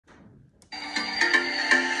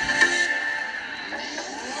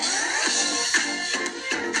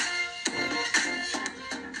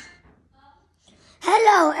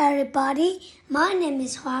everybody, my name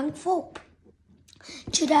is Hoàng Phúc.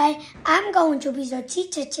 Today, I'm going to be the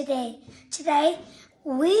teacher today. Today,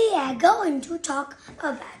 we are going to talk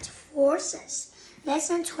about forces.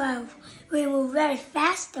 Lesson 12. We move very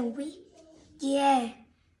fast, don't we? Yeah.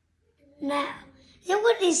 Now, you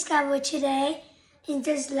will discover today in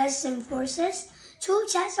this lesson forces, two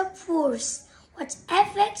types of force. What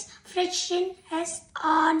effects friction has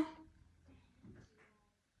on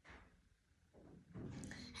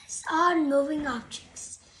moving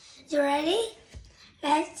objects. You ready?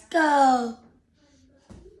 Let's go.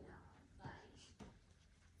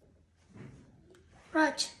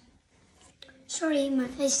 Right. Sorry, my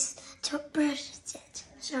face took brush it.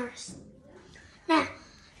 Sorry. Now,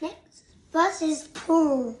 next first is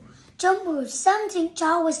pull. Don't move something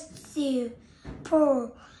towards you.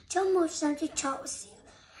 Pull. Don't move something towards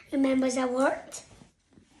you. Remember that word?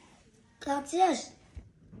 Like this.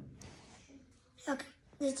 Okay.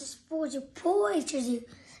 This is pull. You pull it to you.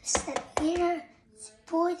 Step here.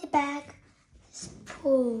 Pull it back.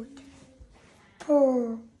 Pull.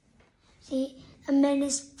 Pull. See? A man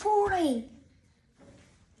is pulling.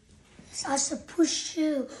 It's also push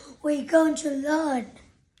you. We're going to learn.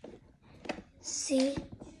 See?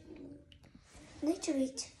 Little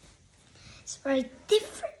bit. It's very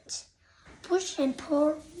different. Push and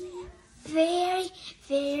pull. Very,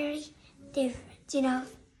 very different, you know.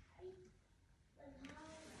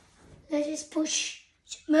 Let's just push.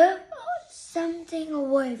 Move something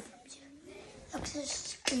away from you. Look,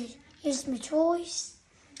 this is here's my toys.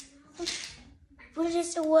 Push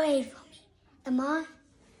this away from me. Am I?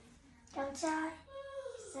 Don't I?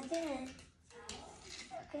 I did.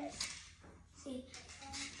 Okay. See?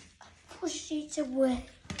 Push it away.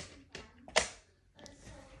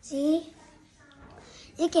 See?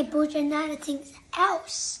 You can push another things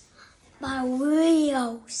else by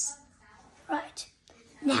wheels. Right.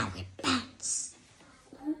 Now we bounce.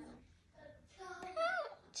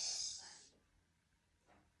 Bounce.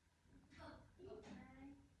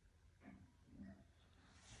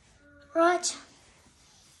 Right.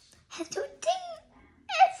 Have to take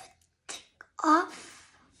everything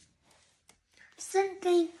off.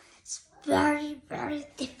 Something is very, very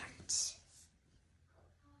different.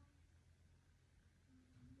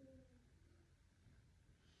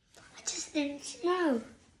 I just didn't know.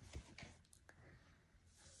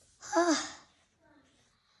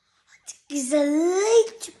 It's a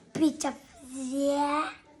little bit of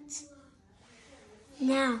that.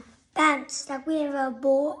 Now, bounce like we have a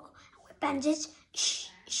ball. We bounce it.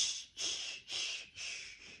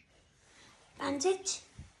 Bounce it.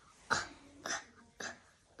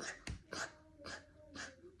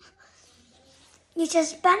 You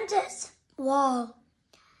just bounce it. Wow.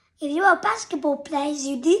 If you are a basketball player,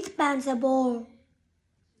 you did bounce the ball.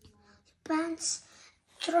 Bounce,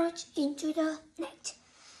 throw it into the net.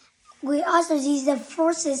 We also use the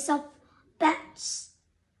forces of bounce.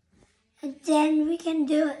 And then we can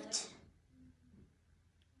do it.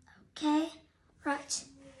 Okay? Right.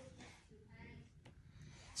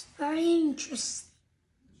 It's very interesting.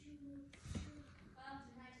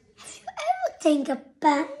 Have you ever think of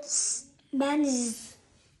bounce? Bounce is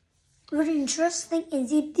very interesting and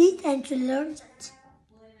you did and to learn that.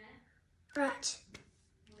 Right.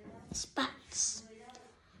 It's bounce.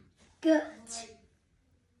 Good.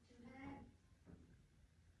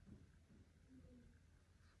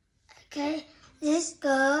 Okay, these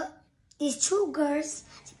two girls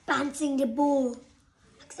bouncing the ball.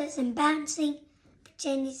 Like this and bouncing.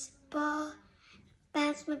 Pretend it's a ball.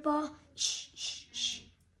 Bounce my ball. Shh, shh, shh.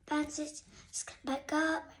 Bounce it. Just come back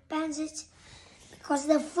up. Bounce it. Because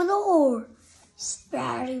the floor is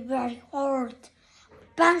very, very hard.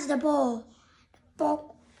 Bounce the ball. The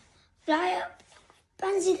ball fly up.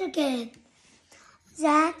 Bounce it again.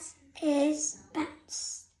 That is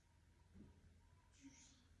bounce.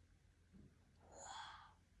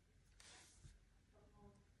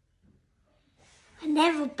 I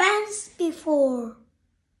never bounced before.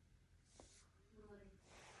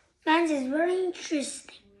 Bounce is very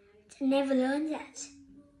interesting. I never learned that.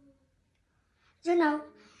 You know,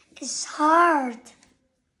 it's hard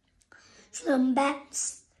to learn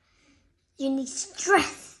bounce. You need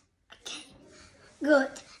strength. Okay,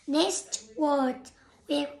 good. Next word,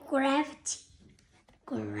 we have gravity.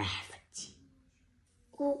 Gravity.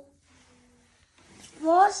 Oh.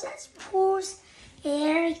 Force that pulls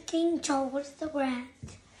everything towards the ground.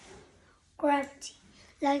 Gravity.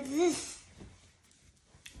 Like this.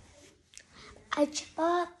 I jump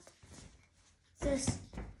up. This.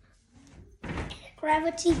 And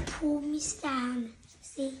gravity pulls me down.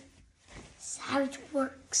 See? That's how it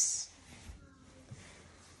works.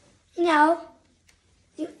 You know,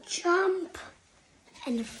 You jump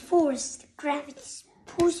and the force, the gravity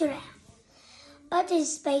pulls you down. But in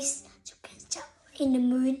space, you can jump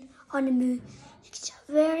on the moon. You can jump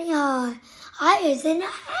very high, higher than a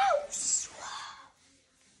house. Wow.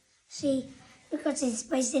 See, because in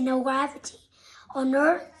space there's no gravity. On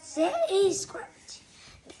Earth, there is gravity.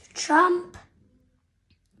 You jump,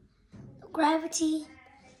 the gravity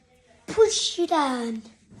push you down.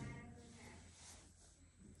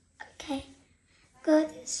 Okay, good.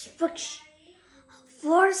 It's friction.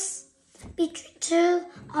 Force between two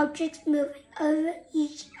objects moving over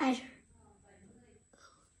each other.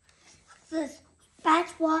 This batch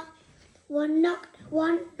one knock.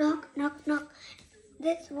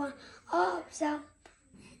 This one up, so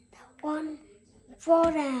one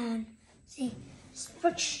fall down. See, it's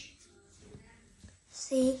friction.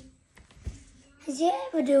 See, has you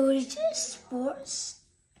ever done sports?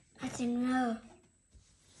 I think no.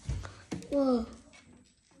 Whoa.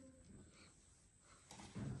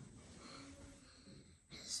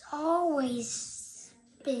 It's always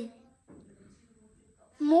been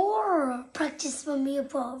more practice for me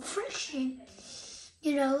about friction.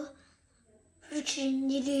 You know, friction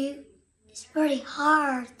you do is very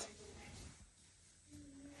hard.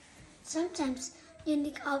 Sometimes you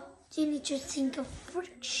need to think of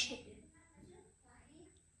friction.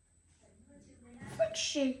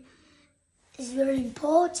 Friction is very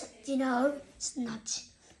important, you know. It's not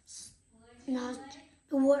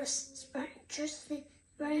the worst. It's very interesting,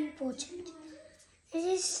 very important. It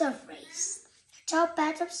is a race. A top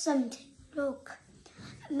part of something. Look,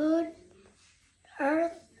 the moon,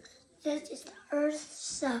 Earth. That is the Earth's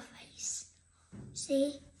surface.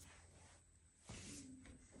 See?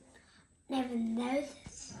 Never know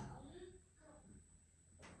this.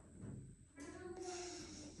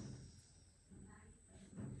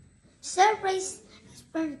 Surface is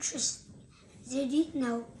very interesting. You did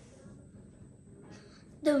know.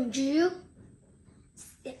 Don't you?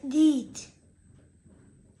 Indeed.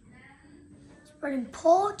 It's very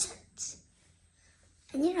important.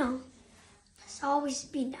 And you know, it's always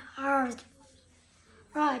been hard for me.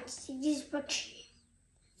 Right, see this friction.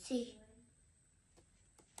 See.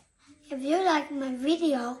 If you like my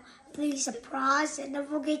video, please subscribe and don't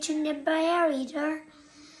forget to hit the bell either.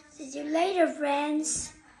 See you later,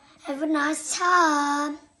 friends. Have a nice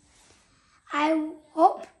time. I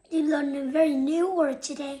hope you learned a very new word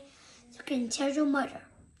today. So you can tell your mother.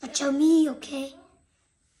 Or tell me, okay?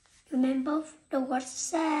 Remember the word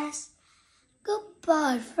says.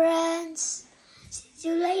 Goodbye, friends. See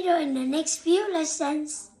you later in the next few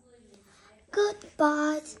lessons.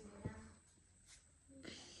 Goodbye.